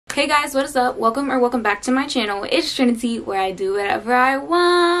Hey guys, what is up? Welcome back to my channel. It's Trinity, where I do whatever I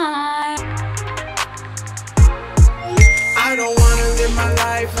want. I don't wanna live my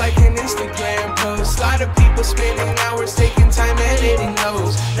life like an Instagram post. A lot of people spending hours taking time editing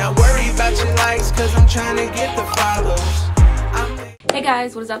those. Not worry about your likes, cause I'm trying to get the follows. Hey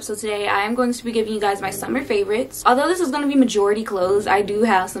guys, what is up? So today I am going to be giving you guys my summer favorites. Although this is going to be majority clothes, I do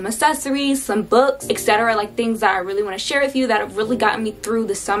have some accessories, some books, etc. Like things that I really want to share with you that have really gotten me through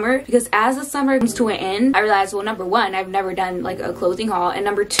the summer. Because as the summer comes to an end, I realized, well, number one, I've never done like a clothing haul, and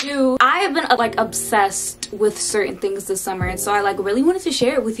number two, I have been like obsessed with certain things this summer, and so I like really wanted to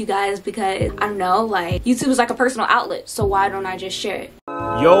share it with you guys because I don't know, like YouTube is like a personal outlet, so why don't I just share it?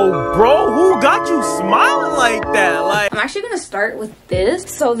 Yo, bro, who got you smiling like that? Like, I'm actually gonna start with this.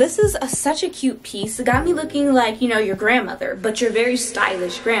 So this is such a cute piece. It got me looking like, you know, your grandmother, but your very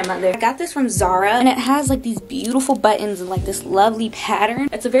stylish grandmother. I got this from Zara, and it has like these beautiful buttons and like this lovely pattern.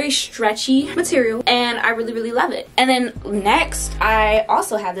 It's a very stretchy material, and I really love it. And then next, I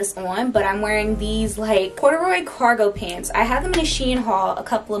also have this on, but I'm wearing these like corduroy cargo pants. I had them in a Shein haul a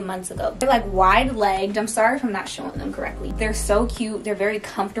couple of months ago. They're like wide-legged. I'm sorry if I'm not showing them correctly. They're so cute. They're very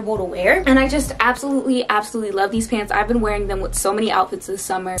comfortable to wear, and I just absolutely love these pants. I've been wearing them with so many outfits this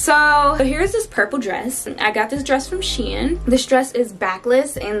summer. So here's this purple dress. I got this dress from Shein. This dress is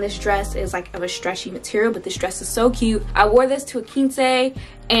backless, and this dress is like of a stretchy material, but this dress is so cute. I wore this to a quince,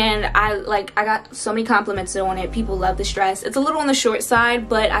 and I got so many compliments on it. People love this dress. It's a little on the short side,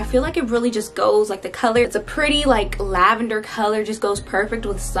 but I feel like it really just goes, like the color, it's a pretty like lavender color, just goes perfect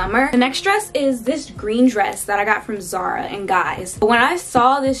with summer. The next dress is this green dress that I got from Zara. And guys, when I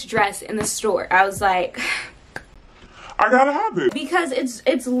saw this dress in the store, I was like, I gotta have it. Because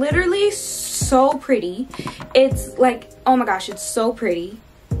it's literally so pretty. It's like, oh my gosh, it's so pretty.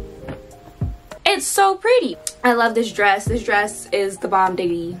 It's so pretty. I love this dress. This dress is the bomb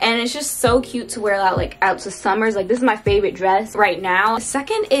diggity, and it's just so cute to wear out like out to summers. Like, this is my favorite dress right now.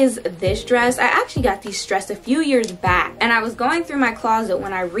 Second is this dress. I actually got these dressed a few years back, and I was going through my closet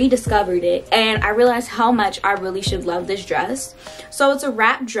when I rediscovered it, and I realized how much I really should love this dress. So it's a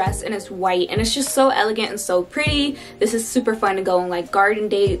wrap dress, and it's white, and it's just so elegant and so pretty. This is super fun to go on like garden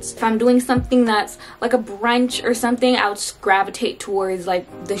dates. If I'm doing something that's like a brunch or something, I would just gravitate towards like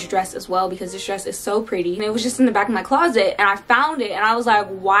this dress as well, because this dress is so pretty. And it was just in the back of my closet, and I found it, and I was like,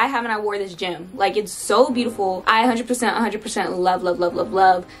 why haven't I wore this gem? Like, it's so beautiful. I 100%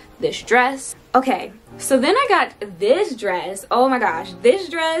 love this dress. Okay, so then I got this dress. Oh my gosh, this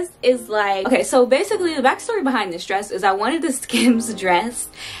dress is like, okay, so basically the backstory behind this dress is I wanted the Skims dress,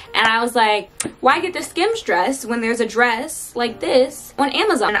 and I was like, why get the Skims dress when there's a dress like this on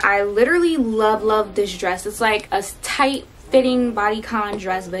Amazon? And I literally love this dress. It's like a tight fitting bodycon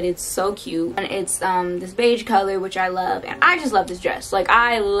dress, but it's so cute, and it's this beige color, which I love, and I just love this dress. Like,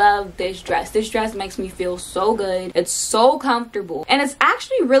 I love this dress. This dress makes me feel so good. It's so comfortable, and it's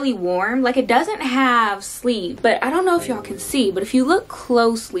actually really warm. Like, it doesn't have sleeves, but I don't know if y'all can see, but if you look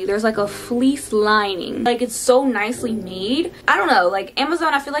closely, there's like a fleece lining. Like, it's so nicely made. I don't know, like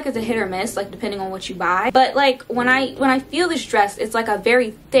Amazon, I feel like it's a hit or miss, like depending on what you buy, but like when I feel this dress, it's like a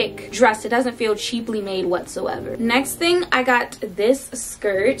very thick dress. It doesn't feel cheaply made whatsoever. Next thing, I got this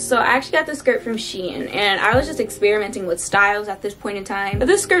skirt. So I actually got this skirt from Shein, and I was just experimenting with styles at this point in time. But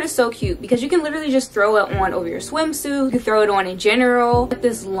this skirt is so cute because you can literally just throw it on over your swimsuit. You can throw it on in general. With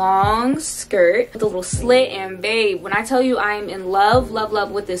this long skirt with a little slit, and babe, when I tell you I am in love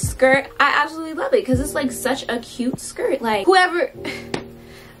with this skirt, I absolutely love it because it's like such a cute skirt. Like, whoever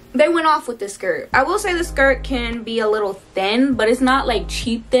they went off with this skirt. I will say the skirt can be a little thin, but it's not like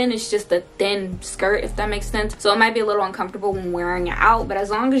cheap thin. It's just a thin skirt, if that makes sense. So it might be a little uncomfortable when wearing it out, but as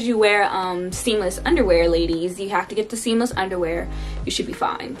long as you wear seamless underwear, ladies, you have to get the seamless underwear, you should be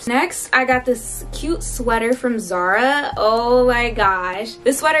fine. Next, I got this cute sweater from Zara. Oh my gosh,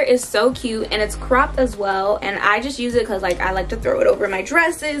 this sweater is so cute, and it's cropped as well, and I just use it because like I like to throw it over my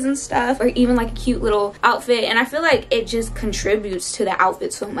dresses and stuff, or even like a cute little outfit, and I feel like it just contributes to the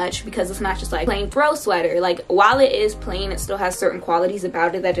outfit so much because it's not just like plain throw sweater. Like, while it is plain, it still has certain qualities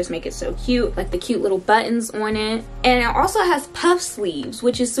about it that just make it so cute, like the cute little buttons on it, and it also has puff sleeves,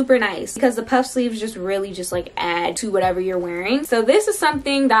 which is super nice because the puff sleeves just really just like add to whatever you're wearing. So this is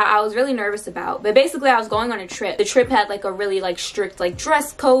something that I was really nervous about, but basically I was going on a trip. The trip had like a really like strict like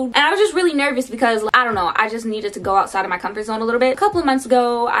dress code, and I was just really nervous because I don't know, I just needed to go outside of my comfort zone a little bit. A couple of months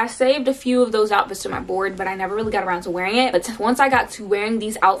ago, I saved a few of those outfits to my board, but I never really got around to wearing it. But once I got to wearing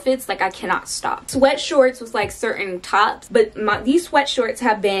these outfits, like, I cannot stop. Sweat shorts was like certain tops, but these sweat shorts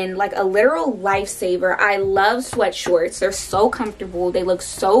have been like a literal lifesaver. I love sweat shorts. They're so comfortable. They look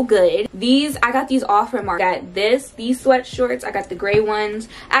so good. These, I got these off from Mark. I got these sweat shorts. I got the gray ones.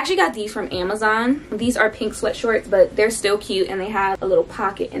 I actually got these from Amazon. These are pink sweatshorts, but they're still cute and they have a little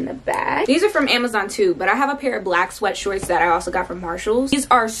pocket in the back. These are from Amazon too, but I have a pair of black sweatshorts that I also got from Marshalls. These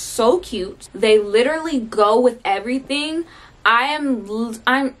are so cute. They literally go with everything. I'm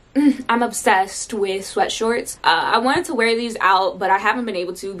obsessed with sweatshorts. I wanted to wear these out, but I haven't been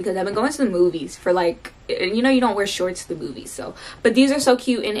able to because I've been going to the movies for like, you know, you don't wear shorts to the movies. So, but these are so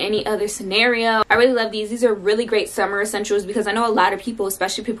cute in any other scenario. I really love these. These are really great summer essentials because I know a lot of people,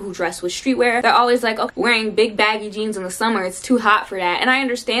 especially people who dress with streetwear, they're always like, oh, wearing big baggy jeans in the summer, it's too hot for that. And I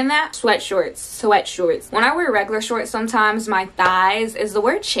understand that. Sweatshorts. When I wear regular shorts, sometimes my thighs, is the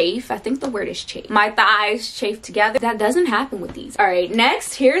word chafe? I think the word is chafe. My thighs chafe together. That doesn't happen with these. All right,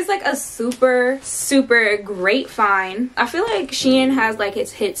 next, here's like a super great find. I feel like Shein has like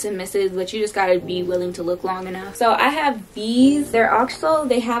its hits and misses, but you just gotta be willing to look long enough. So I have these. They're also,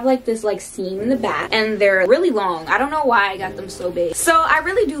 they have like this like seam in the back and they're really long. I don't know why I got them so big. So I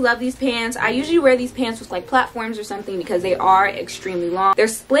really do love these pants. I usually wear these pants with like platforms or something because they are extremely long. They're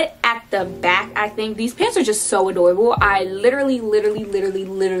split at the back, I think. These pants are just so adorable. I literally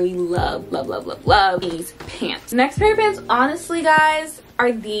love these pants. Next pair of pants, honestly guys,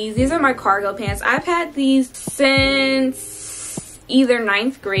 are these. These are my cargo pants. I've had these since either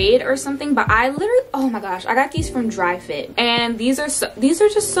 9th grade or something, but I literally, oh my gosh, I got these from Dry Fit, and these are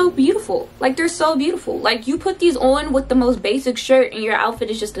just so beautiful. Like, they're so beautiful. Like, you put these on with the most basic shirt and your outfit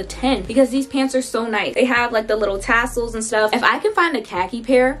is just a 10 because these pants are so nice. They have like the little tassels and stuff. If I can find a khaki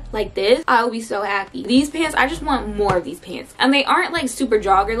pair like this, I will be so happy. These pants, I just want more of these pants, and they aren't like super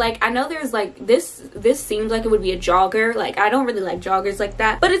jogger. Like, I know there's like this seems like it would be a jogger. Like, I don't really like joggers like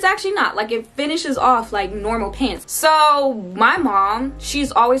that, but it's actually not. Like, it finishes off like normal pants. So my mom,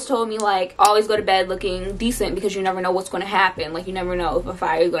 she's always told me like, always go to bed looking decent because you never know what's going to happen. Like, you never know if a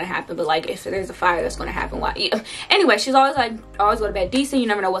fire is going to happen, but like if there's a fire that's going to happen, why? Yeah. Anyway, she's always like, always go to bed decent, you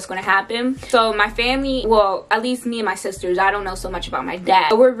never know what's going to happen. So my family, well, at least me and my sisters, I don't know so much about my dad,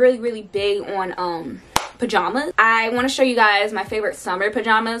 but we're really big on pajamas. I want to show you guys my favorite summer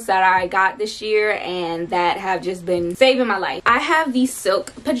pajamas that I got this year and that have just been saving my life. I have these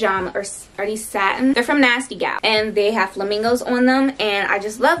silk pajama, or are these satin? They're from Nasty Gal and they have flamingos on them, and I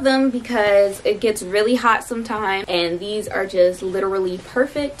just love them because it gets really hot sometimes and these are just literally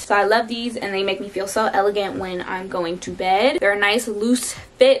perfect. So I love these and they make me feel so elegant when I'm going to bed. They're a nice loose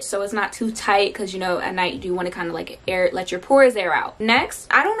fit, so it's not too tight because, you know, at night you do want to kind of like let your pores air out. Next,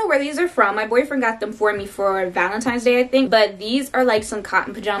 I don't know where these are from. My boyfriend got them for me for Valentine's Day, I think, but these are like some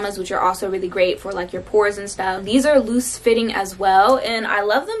cotton pajamas, which are also really great for like your pores and stuff. These are loose fitting as well, and I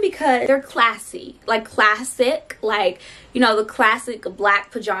love them because they're classy, like classic, like, you know, the classic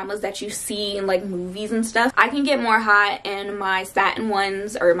black pajamas that you see in like movies and stuff. I can get more hot in my satin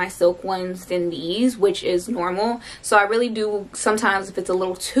ones or my silk ones than these, which is normal. So I really do, sometimes if it's a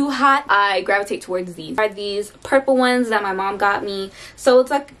little too hot, I gravitate towards these. Are these purple ones that my mom got me. So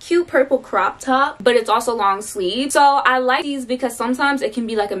it's like a cute purple crop top, but it's also long sleeve. So I like these because sometimes it can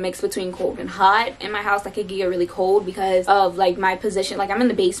be like a mix between cold and hot. In my house, I could get really cold because of like my position. Like, I'm in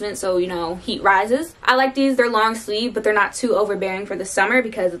the basement, so, you know, heat rises. I like these. They're long sleeve, but they're not too overbearing for the summer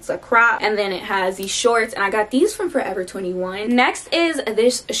because it's a crop, and then it has these shorts, and I got these from Forever 21. Next is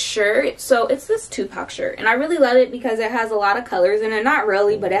this shirt. So it's this Tupac shirt, and I really love it because it has a lot of colors in it. Not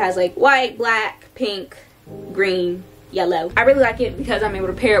really, but it has like white, black, pink, green, yellow. I really like it because I'm able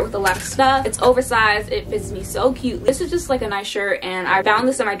to pair it with a lot of stuff. It's oversized. It fits me so cute. This is just like a nice shirt, and I found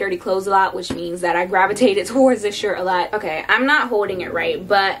this in my dirty clothes a lot, which means that I gravitated towards this shirt a lot. Okay, I'm not holding it right,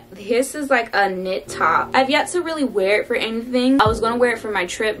 but this is like a knit top. I've yet to really wear it for anything. I was gonna wear it for my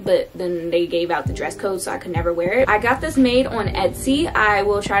trip, but then they gave out the dress code, so I could never wear it. I got this made on Etsy. I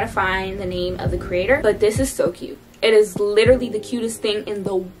will try to find the name of the creator, but this is so cute. It is literally the cutest thing in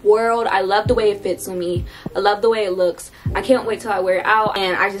the world. I love the way it fits on me. I love the way it looks. I can't wait till I wear it out,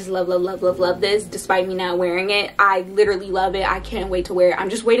 and I just love this despite me not wearing it. I literally love it. I can't wait to wear it.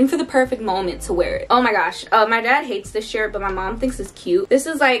 I'm just waiting for the perfect moment to wear it. Oh my gosh. My dad hates this shirt, but my mom thinks it's cute. This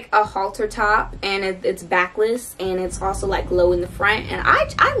is like a halter top, and it's backless, and it's also like low in the front, and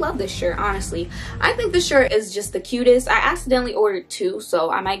I love this shirt, honestly. I think this shirt is just the cutest. I accidentally ordered two, so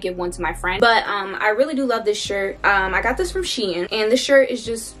I might give one to my friend, but I really do love this shirt. I got this from Shein, and the shirt is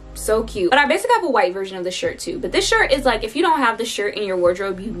just so cute. But I basically have a white version of the shirt too, but this shirt is like, if you don't have the shirt in your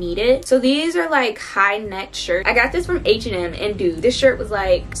wardrobe, you need it. So these are like high neck shirts. I got this from H&M, and dude, this shirt was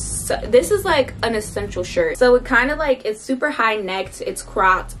like, this is like an essential shirt. So it kind of like, it's super high necked, it's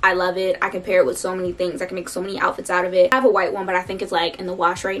cropped. I love it. I can pair it with so many things. I can make so many outfits out of it. I have a white one, but I think it's like in the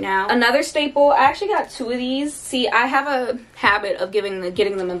wash right now. Another staple, I actually got 2 of these. See, I have a habit of getting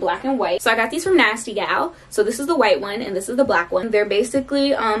them in black and white. So I got these from Nasty Gal. So this is the white one and this is the black one. They're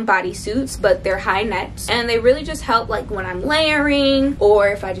basically bodysuits, but they're high necked, and they really just help like when I'm layering or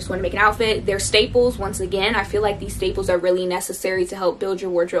if I just want to make an outfit. They're staples. Once again, I feel like these staples are really necessary to help build your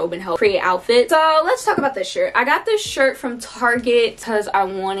wardrobe and help create outfits. So let's talk about this shirt. I got this shirt from Target because I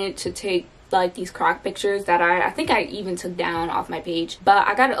wanted to take like these croc pictures that I think I even took down off my page, but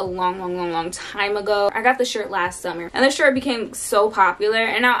I got it a long time ago. I got the shirt last summer, and the shirt became so popular.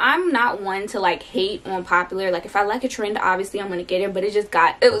 And now I'm not one to like hate on popular. Like if I like a trend, obviously I'm gonna get it, but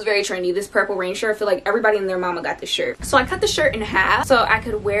it was very trendy. This purple rain shirt, I feel like everybody and their mama got this shirt. So I cut the shirt in half so I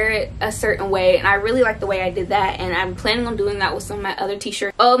could wear it a certain way, and I really like the way I did that, and I'm planning on doing that with some of my other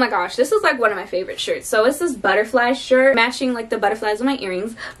t-shirts. Oh my gosh, this is like one of my favorite shirts. So it's this butterfly shirt matching like the butterflies of my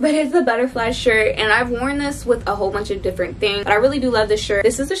earrings, but it's the butterfly shirt, and I've worn this with a whole bunch of different things, but I really do love this shirt.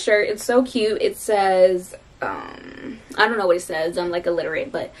 This is the shirt. It's so cute. It says I don't know what it says. I'm like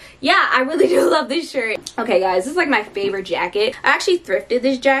illiterate, but yeah, I really do love this shirt. Okay guys, this is like my favorite jacket. I actually thrifted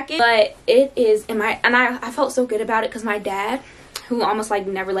this jacket, but it is I felt so good about it because my dad, who almost like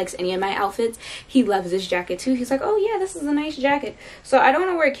never likes any of my outfits, he loves this jacket too. He's like, oh yeah, this is a nice jacket. So I don't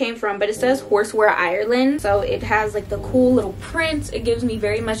know where it came from, but it says Horsewear Ireland. So it has like the cool little print. It gives me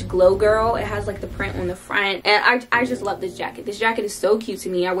very much Glow Girl. It has like the print on the front, and I just love this jacket. This jacket is so cute to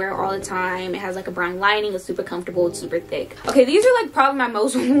me. I wear it all the time. It has like a brown lining. It's super comfortable. It's super thick. Okay, these are like probably my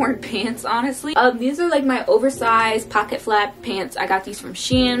most worn pants, honestly. These are like my oversized pocket flap pants. I got these from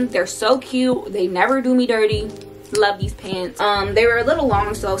Shein. They're so cute. They never do me dirty. Love these pants. They were a little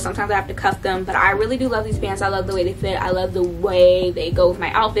long, so sometimes I have to cuff them, but I really do love these pants. I love the way they fit. I love the way they go with my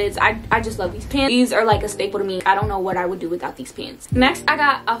outfits. I just love these pants. These are like a staple to me. I don't know what I would do without these pants. Next, I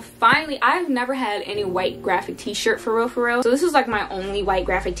got I've never had any white graphic t-shirt for real. So this is like my only white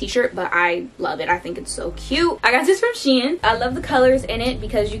graphic t-shirt, but I love it. I think it's so cute. I got this from Shein. I love the colors in it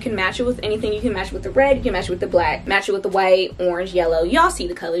because you can match it with anything. You can match it with the red, you can match it with the black, match it with the white, orange, yellow. Y'all see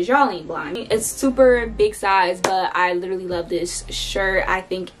the colors. Y'all ain't blind. It's super big size, but I literally love this shirt. I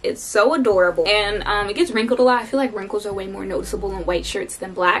think it's so adorable, and it gets wrinkled a lot. I feel like wrinkles are way more noticeable in white shirts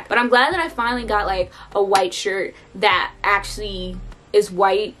than black, but I'm glad that I finally got like a white shirt that actually is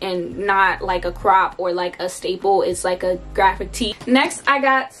white and not like a crop or like a staple. It's like a graphic tee. Next, I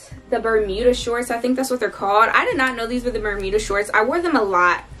got the Bermuda shorts. I think that's what they're called. I did not know these were the Bermuda shorts. I wore them a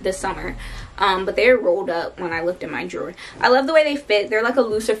lot this summer. But they're rolled up when I looked in my drawer. I love the way they fit. They're like a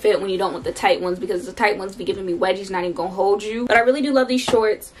looser fit when you don't want the tight ones, because the tight ones be giving me wedgies, not even gonna hold you. But I really do love these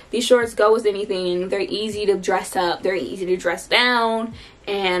shorts. These shorts go with anything. They're easy to dress up. They're easy to dress down.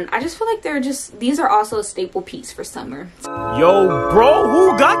 And I just feel like these are also a staple piece for summer. Yo, bro,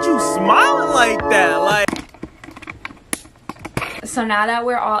 who got you smiling like that? Like, so now that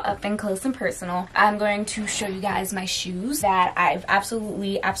we're all up and close and personal, I'm going to show you guys my shoes that I've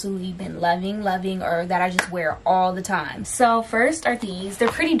absolutely been loving, or that I just wear all the time. So first are these. They're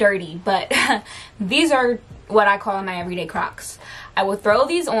pretty dirty, but these are what I call my everyday Crocs. I will throw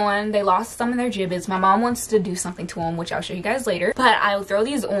these on. They lost some of their gibbets. My mom wants to do something to them, which I'll show you guys later. But I will throw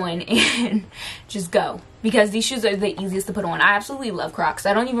these on and just go, because these shoes are the easiest to put on. I absolutely love Crocs.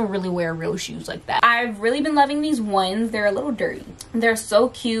 I don't even really wear real shoes like that. I've really been loving these ones. They're a little dirty. They're so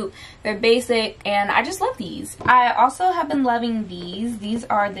cute. They're basic, and I just love these. I also have been loving these. These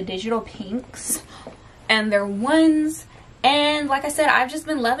are the digital pinks, and they're ones. And like I said, I've just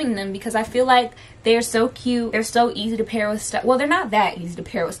been loving them because I feel like they're so cute. They're so easy to pair with stuff. Well, they're not that easy to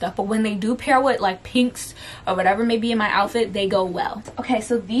pair with stuff, but when they do pair with like pinks or whatever may be in my outfit, they go well. Okay,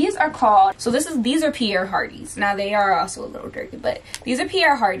 so these are called, these are Pierre Hardys. Now they are also a little dirty, but these are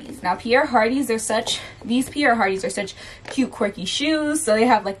Pierre Hardys. Now Pierre Hardys are these Pierre Hardys are such cute, quirky shoes. So they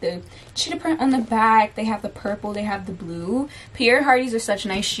have like the cheetah print on the back. They have the purple, they have the blue. Pierre Hardys are such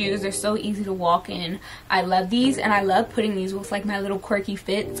nice shoes. They're so easy to walk in. I love these, and I love putting these with like my little quirky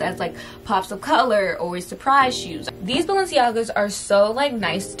fits as like pops of color or surprise shoes. These Balenciagas are so like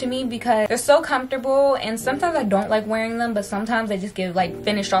nice to me because they're so comfortable, and sometimes I don't like wearing them, but sometimes they just give like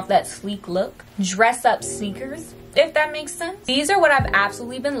finish off that sleek look. Dress up sneakers, if that makes sense. These are what I've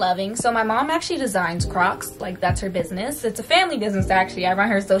absolutely been loving. So my mom actually designs Crocs, like that's her business. It's a family business actually. I run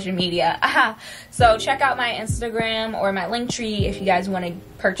her social media. So check out my Instagram or my link tree if you guys want to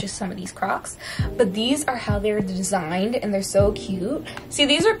purchase some of these Crocs. But these are how they're designed, and they're so cute. See,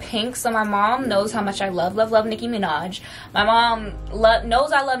 these are pink, so my mom knows how much I love Nicki Minaj. My mom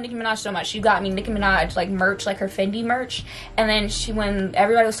knows I love Nicki Minaj so much. She got me Nicki Minaj like merch, like her Fendi merch. And then when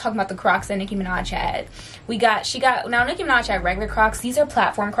everybody was talking about the Crocs that Nicki Minaj had, now Nicki Minaj had regular Crocs. These are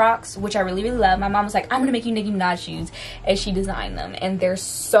platform Crocs, which I really love. My mom was like, I'm gonna make you Nicki Minaj shoes, and she designed them, and they're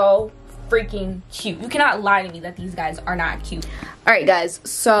so freaking cute. You cannot lie to me that these guys are not cute. All right guys,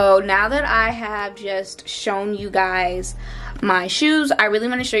 so now that I have just shown you guys my shoes, I really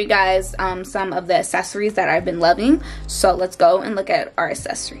want to show you guys some of the accessories that I've been loving. So let's go and look at our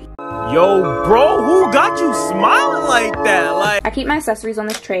accessories. Yo, bro, who got you smiling like that? Like, I keep my accessories on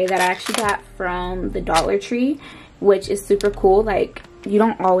this tray that I actually got from the Dollar Tree, which is super cool. Like, you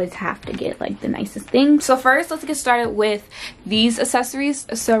don't always have to get like the nicest things. So first, let's get started with these accessories.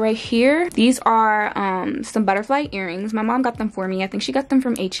 So right here, these are some butterfly earrings. My mom got them for me. I think she got them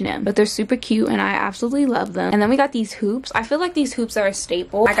from H&M, but they're super cute and I absolutely love them. And then we got these hoops. I feel like these hoops are a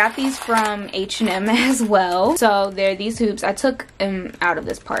staple. I got these from H&M as well. So they're these hoops. I took them out of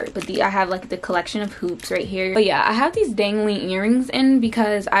this part, but I have like the collection of hoops right here. But yeah, I have these dangly earrings in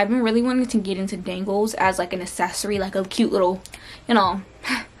because I've been really wanting to get into dangles as like an accessory, like a cute little, you know,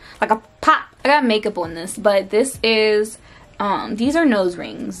 like a pop. I got makeup on this, but this is these are nose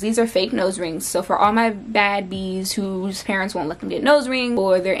rings. These are fake nose rings. So for all my bad bees whose parents won't let them get nose rings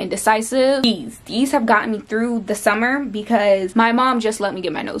or they're indecisive, these have gotten me through the summer because my mom just let me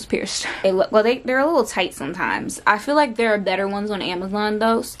get my nose pierced. They're a little tight sometimes. I feel like there are better ones on Amazon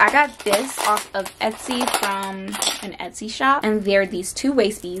though. So I got this off of Etsy from an Etsy shop, and they're these two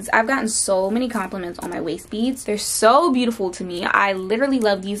waist beads. I've gotten so many compliments on my waist beads. They're so beautiful to me. I literally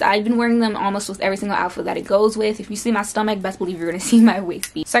love these. I've been wearing them almost with every single outfit that it goes with. If you see my stomach, best believe you're gonna see my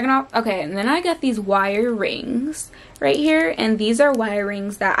waist bead. Second off, okay, and then I got these wire rings right here, and these are wire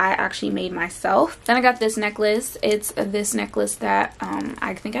rings that I actually made myself. Then I got this necklace. It's this necklace that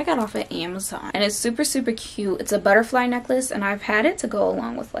I think I got off of Amazon, and it's super cute. It's a butterfly necklace, and I've had it to go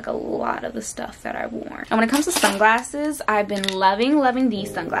along with like a lot of the stuff that I've worn. And when it comes to sunglasses, I've been loving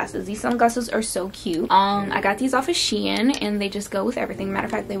these sunglasses. These sunglasses are so cute. I got these off of Shein, and they just go with everything. Matter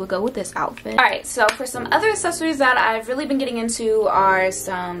of fact, they would go with this outfit. All right, so for some other accessories that I've really been getting into are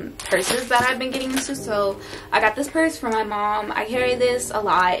some purses that I've been getting into. So I got this purse from my mom. I carry this a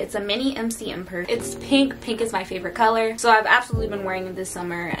lot. It's a mini MCM purse. It's pink. Pink is my favorite color, so I've absolutely been wearing it this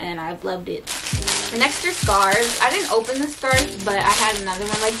summer and I've loved it. Next are scarves. I didn't open this scarf, but I had another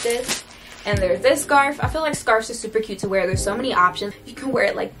one like this, and there's this scarf. I feel like scarves are super cute to wear. There's so many options. You can wear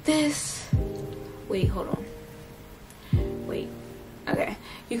it like this. Wait, hold on. Wait. Okay.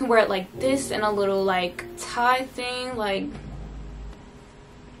 You can wear it like this in a little like tie thing, like,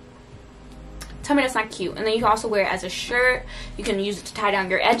 tell me that's not cute. And then you can also wear it as a shirt. You can use it to tie down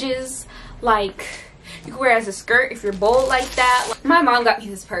your edges. Like, you can wear it as a skirt if you're bold like that. Like, my mom got me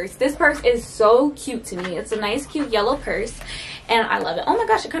this purse. This purse is so cute to me. It's a nice cute yellow purse and I love it. Oh my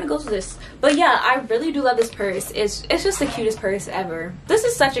gosh, it kind of goes with this. But yeah, I really do love this purse. It's just the cutest purse ever. This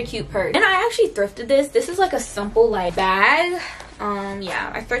is such a cute purse, and I actually thrifted this. This is like a simple like bag.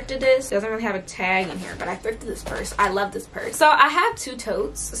 Yeah, I thrifted this. It doesn't really have a tag in here, but I thrifted this purse. I love this purse. So I have two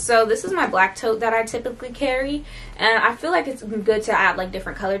totes. So this is my black tote that I typically carry, and I feel like it's good to add like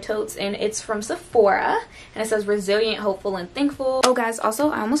different color totes, and it's from Sephora, and it says resilient, hopeful, and thankful. Oh guys, also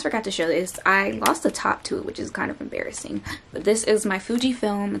I almost forgot to show this. I lost the top to it, which is kind of embarrassing, but this is my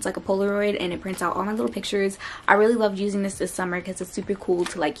Fujifilm. It's like a Polaroid, and it prints out all my little pictures. I really loved using this summer because it's super cool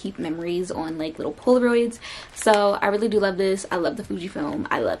to like keep memories on like little Polaroids. So I really do love this. I love the Fujifilm.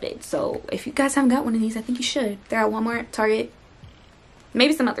 I love it. So if you guys haven't got one of these, I think you should. They're at Walmart, Target,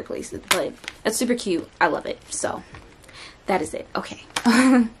 maybe some other places, but it's super cute. I love it. So that is it. Okay.